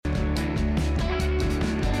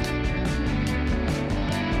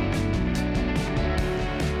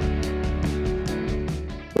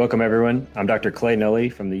Welcome, everyone. I'm Dr. Clay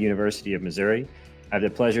Nully from the University of Missouri. I have the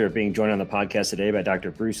pleasure of being joined on the podcast today by Dr.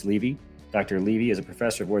 Bruce Levy. Dr. Levy is a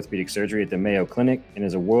professor of orthopedic surgery at the Mayo Clinic and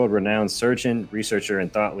is a world-renowned surgeon, researcher,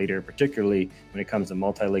 and thought leader, particularly when it comes to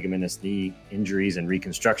multiligamentous knee injuries and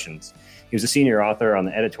reconstructions. He was a senior author on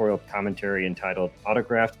the editorial commentary entitled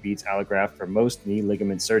Autograft Beats Allograft for Most Knee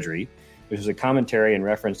Ligament Surgery, which was a commentary in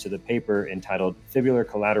reference to the paper entitled Fibular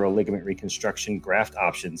Collateral Ligament Reconstruction Graft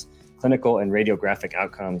Options, Clinical and Radiographic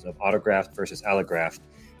Outcomes of Autograft versus Allograft,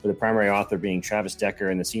 with the primary author being Travis Decker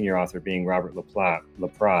and the senior author being Robert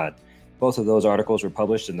Laprade. Both of those articles were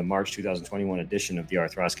published in the March 2021 edition of the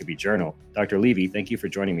Arthroscopy Journal. Dr. Levy, thank you for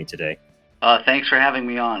joining me today. Thanks for having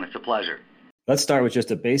me on. It's a pleasure. Let's start with just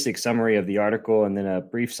a basic summary of the article and then a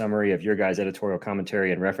brief summary of your guys' editorial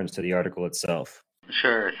commentary in reference to the article itself.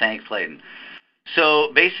 Sure. Thanks, Clayton.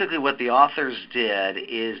 So basically what the authors did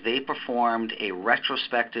is they performed a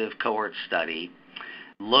retrospective cohort study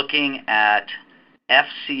looking at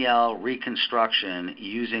FCL reconstruction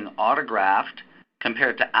using autograft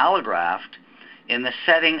compared to allograft in the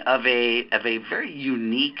setting of a very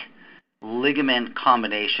unique ligament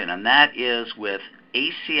combination, and that is with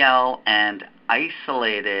ACL and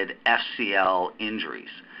isolated FCL injuries.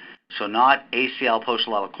 So not ACL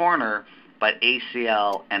posterolateral corner, but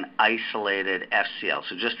ACL and isolated FCL.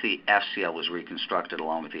 So just the FCL was reconstructed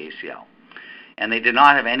along with the ACL. And they did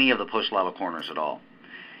not have any of the posterolateral corners at all.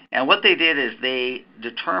 And what they did is they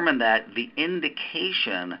determined that the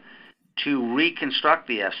indication to reconstruct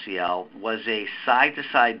the FCL was a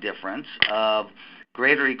side-to-side difference of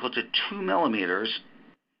greater or equal to 2 millimeters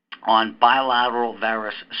on bilateral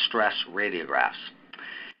varus stress radiographs.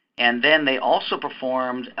 And then they also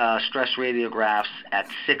performed stress radiographs at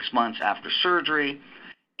 6 months after surgery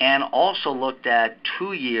and also looked at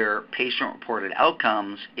 2-year patient-reported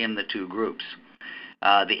outcomes in the two groups.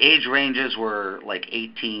 The age ranges were like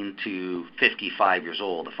 18 to 55 years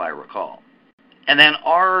old, if I recall. And then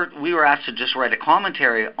we were asked to just write a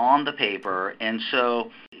commentary on the paper, and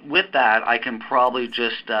so with that, I can probably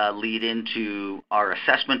just lead into our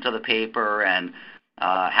assessment of the paper and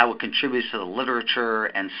how it contributes to the literature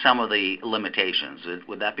and some of the limitations.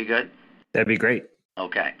 Would that be good? That'd be great.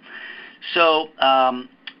 Okay. So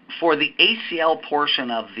for the ACL portion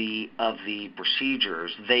of the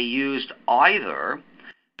procedures, they used either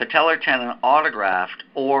patellar tendon autograft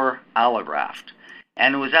or allograft.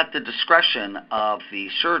 And it was at the discretion of the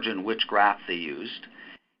surgeon which graft they used.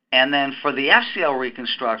 And then for the FCL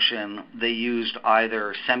reconstruction, they used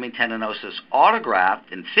either semitendinosus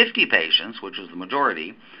autograft in 50 patients, which was the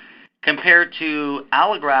majority, compared to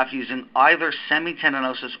allograft using either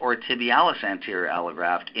semitendinosus or tibialis anterior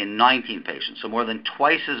allograft in 19 patients. So more than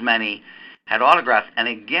twice as many had autograft. And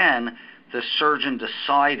again, the surgeon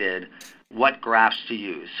decided what grafts to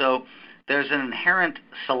use. So there's an inherent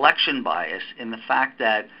selection bias in the fact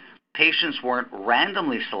that patients weren't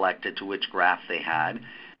randomly selected to which graft they had.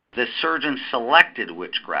 The surgeon selected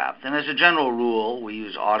which graft. And as a general rule, we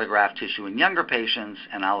use autograft tissue in younger patients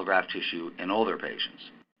and allograft tissue in older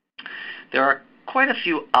patients. There are quite a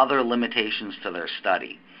few other limitations to their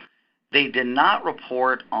study. They did not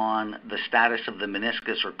report on the status of the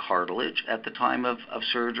meniscus or cartilage at the time of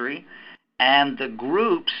surgery, and the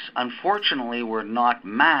groups, unfortunately, were not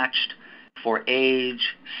matched for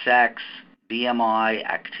age, sex, BMI,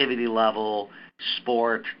 activity level,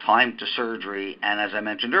 sport, time to surgery, and as I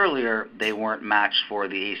mentioned earlier, they weren't matched for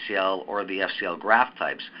the ACL or the FCL graft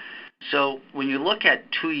types. So when you look at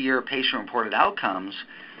 2-year patient-reported outcomes,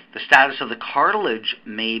 the status of the cartilage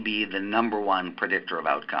may be the number one predictor of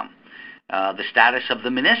outcome. The status of the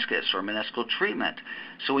meniscus or meniscal treatment.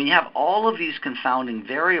 So when you have all of these confounding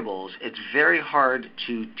variables, it's very hard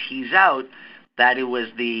to tease out that it was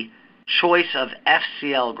the choice of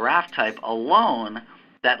FCL graft type alone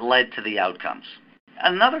that led to the outcomes.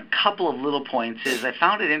 Another couple of little points is I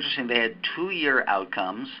found it interesting they had 2-year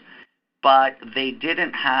outcomes, but they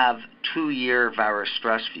didn't have 2-year varus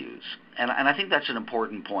stress views. And I think that's an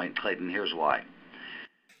important point, Clayton. Here's why.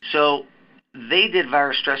 So they did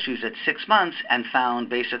varus stress views at 6 months and found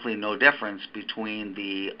basically no difference between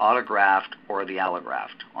the autograft or the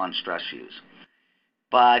allograft on stress views.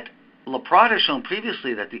 But Laprade has shown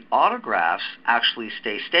previously that the autografts actually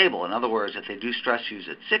stay stable. In other words, if they do stress views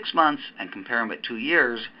at 6 months and compare them at 2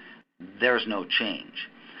 years, there's no change.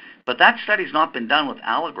 But that study's not been done with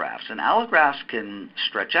allografts, and allografts can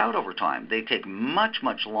stretch out over time. They take much,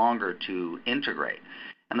 much longer to integrate.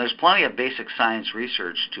 And there's plenty of basic science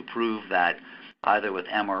research to prove that either with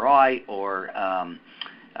MRI or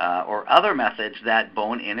other methods that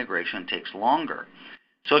bone integration takes longer.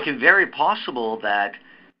 So it can be very possible that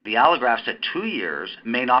the allografts at 2 years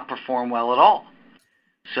may not perform well at all.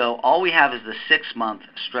 So all we have is the 6-month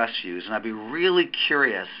stress views, and I'd be really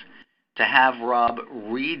curious to have Rob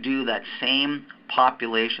redo that same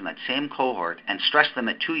population, that same cohort, and stress them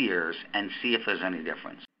at 2 years and see if there's any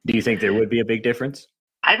difference. Do you think there would be a big difference?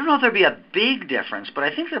 I don't know if there'd be a big difference, but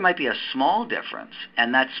I think there might be a small difference,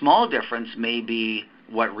 and that small difference may be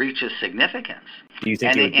what reaches significance. Do you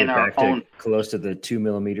think it would get back to close to the 2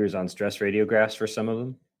 millimeters on stress radiographs for some of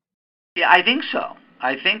them? Yeah, I think so.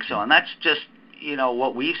 And that's just,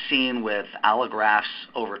 what we've seen with allografts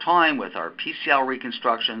over time with our PCL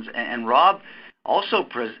reconstructions. And Rob also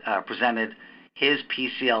presented his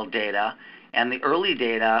PCL data, and the early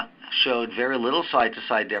data showed very little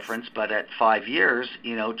side-to-side difference, but at 5 years,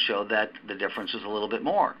 it showed that the difference was a little bit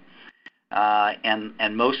more.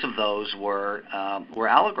 And most of those were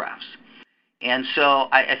allografts. And so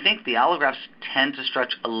I think the allografts tend to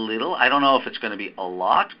stretch a little. I don't know if it's going to be a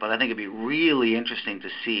lot, but I think it'd be really interesting to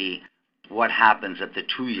see what happens at the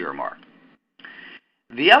 2-year mark.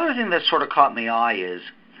 The other thing that sort of caught my eye is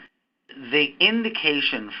the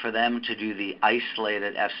indication for them to do the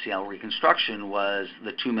isolated FCL reconstruction was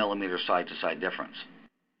the 2 millimeter side-to-side difference.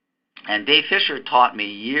 And Dave Fisher taught me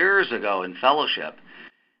years ago in fellowship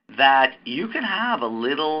that you can have a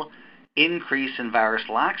little increase in varus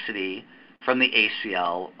laxity from the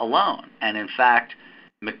ACL alone. And in fact,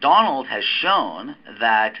 McDonald has shown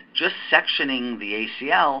that just sectioning the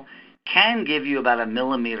ACL can give you about a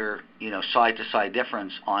millimeter, side-to-side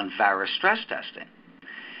difference on varus stress testing.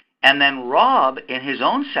 And then Rob, in his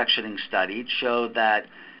own sectioning study, showed that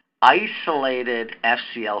isolated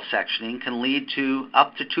FCL sectioning can lead to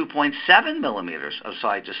up to 2.7 millimeters of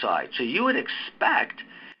side-to-side. So you would expect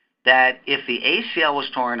that if the ACL was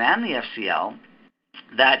torn and the FCL,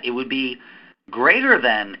 that it would be greater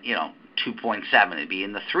than, 2.7. It'd be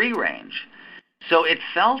in the 3 range. So it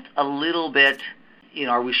felt a little bit,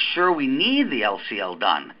 are we sure we need the LCL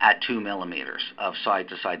done at 2 millimeters of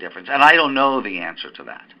side-to-side difference? And I don't know the answer to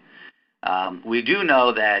that. We do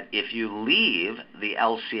know that if you leave the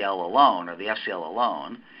LCL alone or the FCL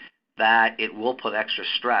alone, that it will put extra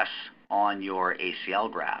stress on your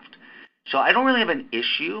ACL graft. So I don't really have an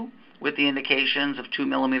issue with the indications of 2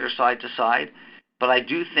 millimeter side-to-side, but I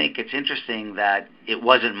do think it's interesting that it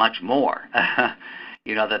wasn't much more.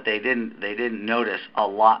 That they didn't notice a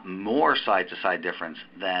lot more side-to-side difference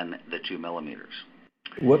than the 2 millimeters.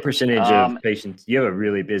 What percentage of patients, you have a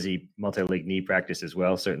really busy multi-leg knee practice as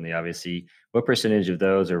well, certainly, obviously. What percentage of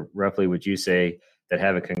those, or roughly would you say, that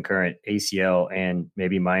have a concurrent ACL and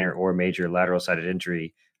maybe minor or major lateral sided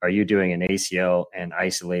injury, are you doing an ACL and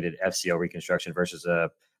isolated FCL reconstruction versus a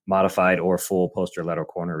modified or full posterior lateral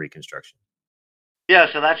corner reconstruction? Yeah,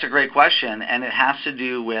 so that's a great question, and it has to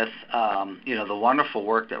do with the wonderful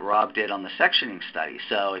work that Rob did on the sectioning study.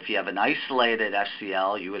 So if you have an isolated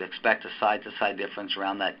FCL, you would expect a side-to-side difference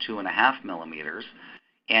around that 2.5 millimeters,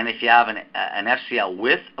 and if you have an FCL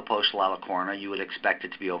with a posterolateral corner, you would expect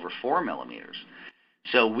it to be over 4 millimeters.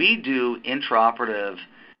 So we do intraoperative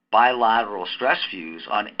bilateral stress views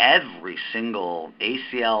on every single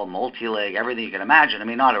ACL, multi-leg, everything you can imagine. I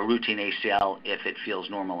mean, not a routine ACL if it feels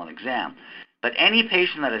normal on exam. But any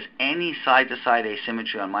patient that has any side-to-side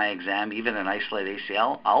asymmetry on my exam, even an isolated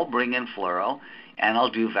ACL, I'll bring in fluoro and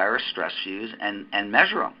I'll do varus stress views and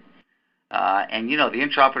measure them. And the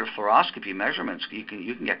intraoperative fluoroscopy measurements, you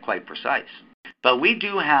can get quite precise. But we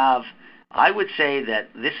do have, I would say that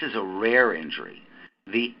this is a rare injury.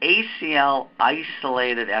 The ACL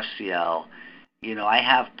isolated FCL, I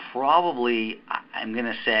have probably, I'm going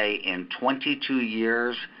to say in 22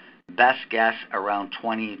 years, best guess around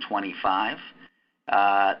 20, 25.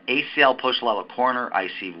 ACL posterolateral corner I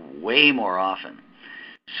see way more often.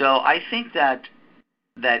 So I think that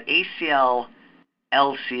ACL,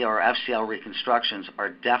 LC, or FCL reconstructions are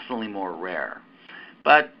definitely more rare.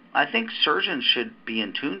 But I think surgeons should be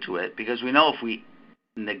in tune to it because we know if we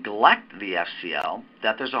neglect the FCL,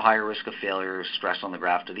 that there's a higher risk of failure or stress on the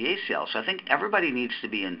graft of the ACL. So I think everybody needs to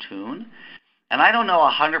be in tune. And I don't know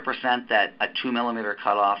 100% that a 2 millimeter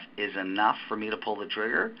cutoff is enough for me to pull the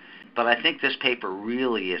trigger, but I think this paper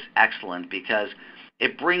really is excellent because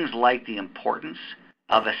it brings light the importance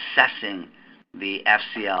of assessing the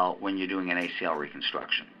FCL when you're doing an ACL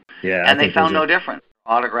reconstruction. Yeah, and they found no difference,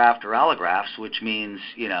 autograft or allografts, which means,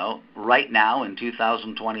 right now in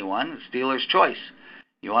 2021, it's dealer's choice.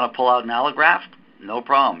 You want to pull out an allograft? No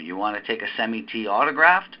problem. You want to take a semi-T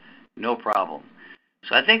autograft? No problem.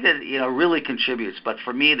 So I think that, really contributes. But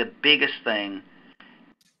for me, the biggest thing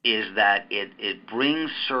is that it brings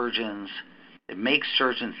surgeons, it makes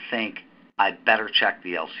surgeons think, I better check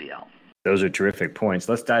the LCL. Those are terrific points.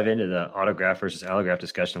 Let's dive into the autograft versus allograft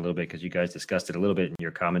discussion a little bit because you guys discussed it a little bit in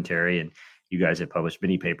your commentary. And you guys have published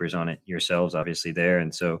many papers on it yourselves, obviously there.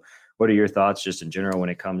 And so what are your thoughts just in general when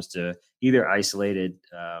it comes to either isolated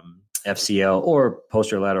FCL or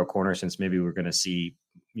posterolateral corner, since maybe we're going to see,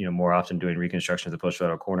 more often doing reconstruction of the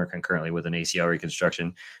posterolateral corner concurrently with an ACL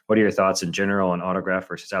reconstruction? What are your thoughts in general on autograft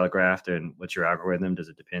versus allograft, and what's your algorithm? Does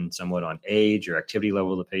it depend somewhat on age or activity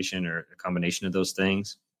level of the patient, or a combination of those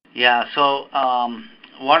things? Yeah, so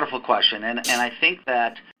wonderful question. And I think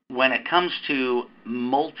that when it comes to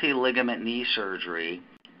multi-ligament knee surgery,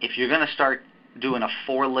 if you're going to start doing a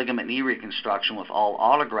 4-ligament knee reconstruction with all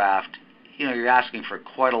autograft, you're asking for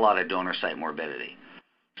quite a lot of donor site morbidity.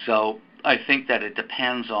 So I think that it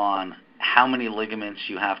depends on how many ligaments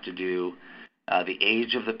you have to do, the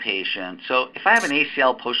age of the patient. So if I have an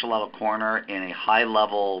ACL posterolateral corner in a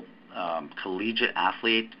high-level collegiate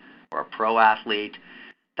athlete or a pro athlete,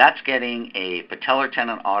 that's getting a patellar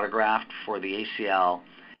tendon autograft for the ACL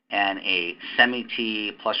and a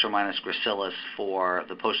semi-T plus or minus gracilis for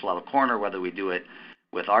the posterolateral corner, whether we do it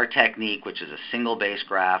with our technique, which is a single base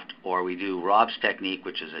graft, or we do Rob's technique,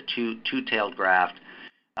 which is a two-tailed graft.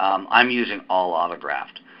 I'm using all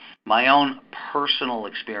autograft. My own personal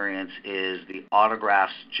experience is the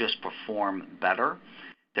autografts just perform better.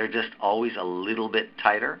 They're just always a little bit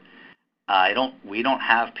tighter. We don't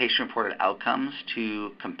have patient-reported outcomes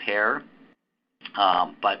to compare,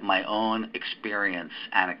 but my own experience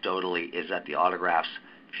anecdotally is that the autografts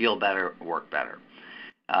feel better, work better.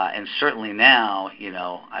 And certainly now,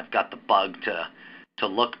 I've got the bug to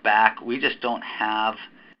look back. We just don't have,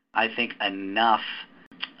 I think, enough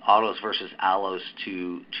autos versus allos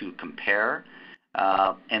to compare.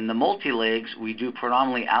 And the multi-legs, we do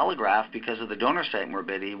predominantly allograft because of the donor site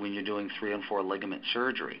morbidity when you're doing 3 and 4 ligament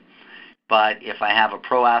surgery. But if I have a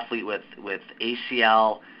pro athlete with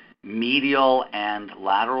ACL medial and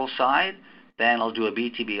lateral side, then I'll do a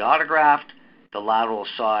BTB autograft. The lateral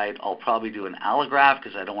side, I'll probably do an allograft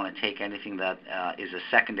because I don't want to take anything that is a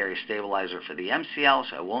secondary stabilizer for the MCL,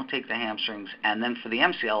 so I won't take the hamstrings. And then for the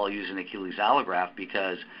MCL, I'll use an Achilles allograft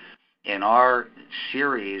because in our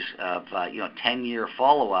series of 10-year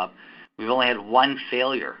follow-up, we've only had one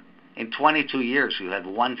failure. In 22 years, we've had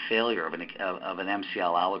one failure of an MCL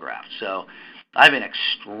allograft. So I've been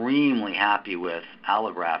extremely happy with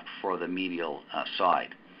allograft for the medial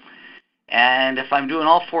side. And if I'm doing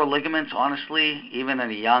all 4 ligaments, honestly, even in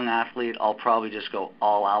a young athlete, I'll probably just go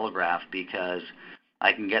all allograft because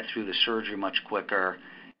I can get through the surgery much quicker.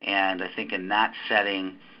 And I think in that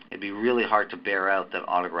setting, it'd be really hard to bear out that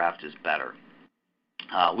autograft is better.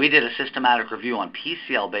 We did a systematic review on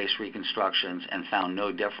PCL-based reconstructions and found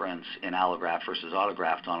no difference in allograft versus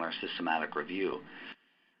autograft on our systematic review.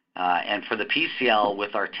 And for the PCL,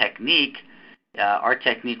 with our technique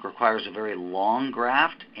requires a very long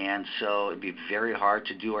graft, and so it'd be very hard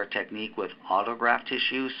to do our technique with autograft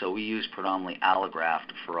tissue, so we use predominantly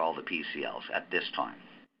allograft for all the PCLs at this time.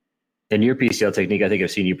 And your PCL technique, I think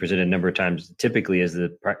I've seen you present a number of times, typically is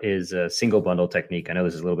a single bundle technique. I know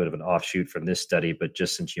this is a little bit of an offshoot from this study, but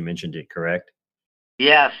just since you mentioned it, correct?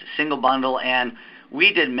 Yes, single bundle, and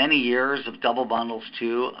we did many years of double bundles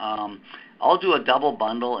too. I'll do a double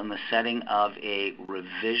bundle in the setting of a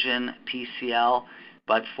revision PCL,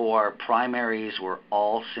 but for primaries, we're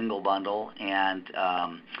all single bundle. And,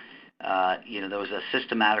 there was a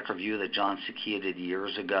systematic review that John Sakia did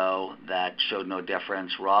years ago that showed no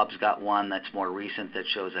difference. Rob's got one that's more recent that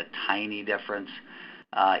shows a tiny difference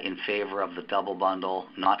in favor of the double bundle,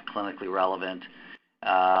 not clinically relevant.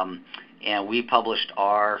 And we published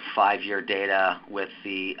our 5-year data with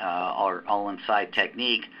our all-inside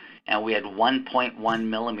technique, and we had 1.1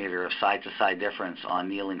 millimeter of side-to-side difference on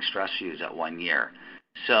kneeling stress views at 1 year.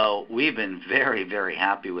 So we've been very, very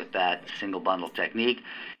happy with that single bundle technique.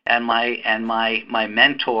 And my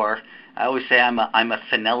mentor, I always say I'm a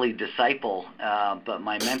Finelli disciple, but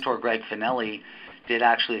my mentor Greg Finelli did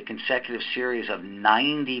actually a consecutive series of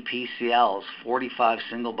 90 PCLs, 45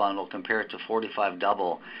 single bundle compared to 45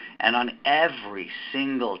 double, and on every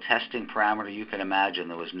single testing parameter you can imagine,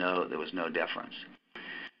 there was no difference.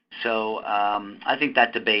 So I think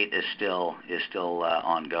that debate is still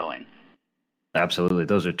ongoing. Absolutely,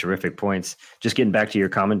 those are terrific points. Just getting back to your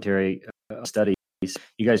commentary studies,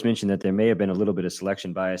 you guys mentioned that there may have been a little bit of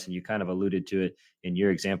selection bias, and you kind of alluded to it in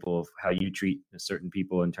your example of how you treat certain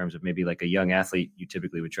people in terms of maybe like a young athlete. You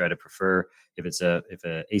typically would try to prefer, if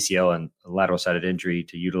a ACL and a lateral sided injury,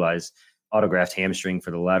 to utilize autograft hamstring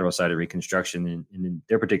for the lateral sided reconstruction. And in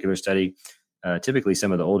their particular study, typically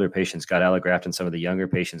some of the older patients got allograft and some of the younger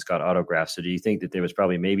patients got autograft. So do you think that there was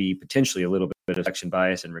probably maybe potentially a little bit of selection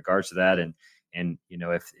bias in regards to that? And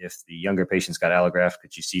if the younger patients got allograft,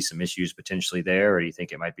 could you see some issues potentially there, or do you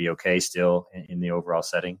think it might be okay still in the overall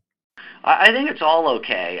setting? I think it's all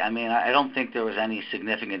okay. I mean, I don't think there was any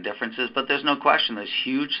significant differences, but there's no question there's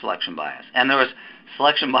huge selection bias. And there was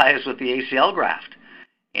selection bias with the ACL graft.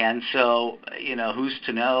 And so, who's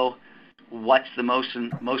to know what's the most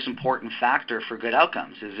important factor for good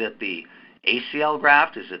outcomes? Is it the ACL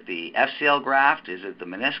graft? Is it the FCL graft? Is it the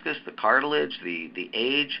meniscus, the cartilage, the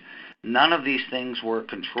age? None of these things were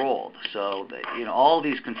controlled. So, all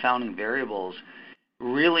these confounding variables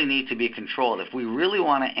really need to be controlled. If we really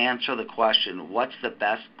want to answer the question, what's the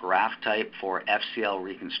best graft type for FCL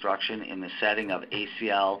reconstruction in the setting of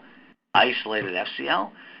ACL isolated FCL,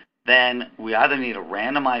 then we either need a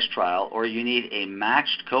randomized trial or you need a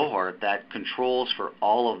matched cohort that controls for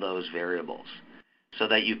all of those variables so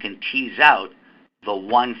that you can tease out the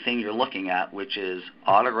one thing you're looking at, which is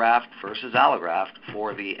autograft versus allograft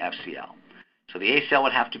for the FCL. So the ACL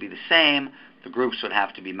would have to be the same. The groups would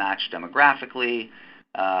have to be matched demographically.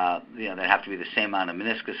 There'd have to be the same amount of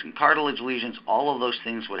meniscus and cartilage lesions. All of those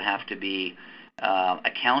things would have to be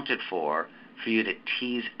accounted for you to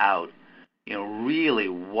tease out, really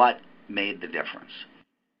what made the difference.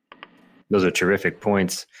 Those are terrific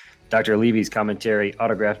points. Dr. Levy's commentary,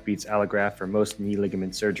 Autograft Beats Allograft for Most Knee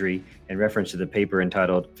Ligament Surgery, in reference to the paper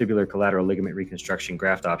entitled Fibular Collateral Ligament Reconstruction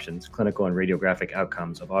Graft Options, Clinical and Radiographic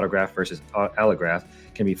Outcomes of Autograft versus Allograft,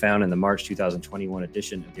 can be found in the March 2021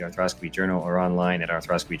 edition of the Arthroscopy Journal or online at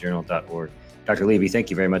arthroscopyjournal.org. Dr. Levy, thank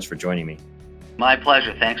you very much for joining me. My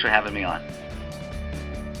pleasure. Thanks for having me on.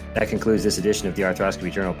 That concludes this edition of the Arthroscopy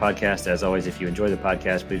Journal podcast. As always, if you enjoy the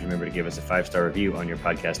podcast, please remember to give us a 5-star review on your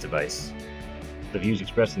podcast device. The views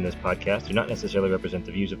expressed in this podcast do not necessarily represent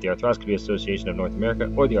the views of the Arthroscopy Association of North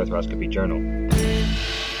America or the Arthroscopy Journal.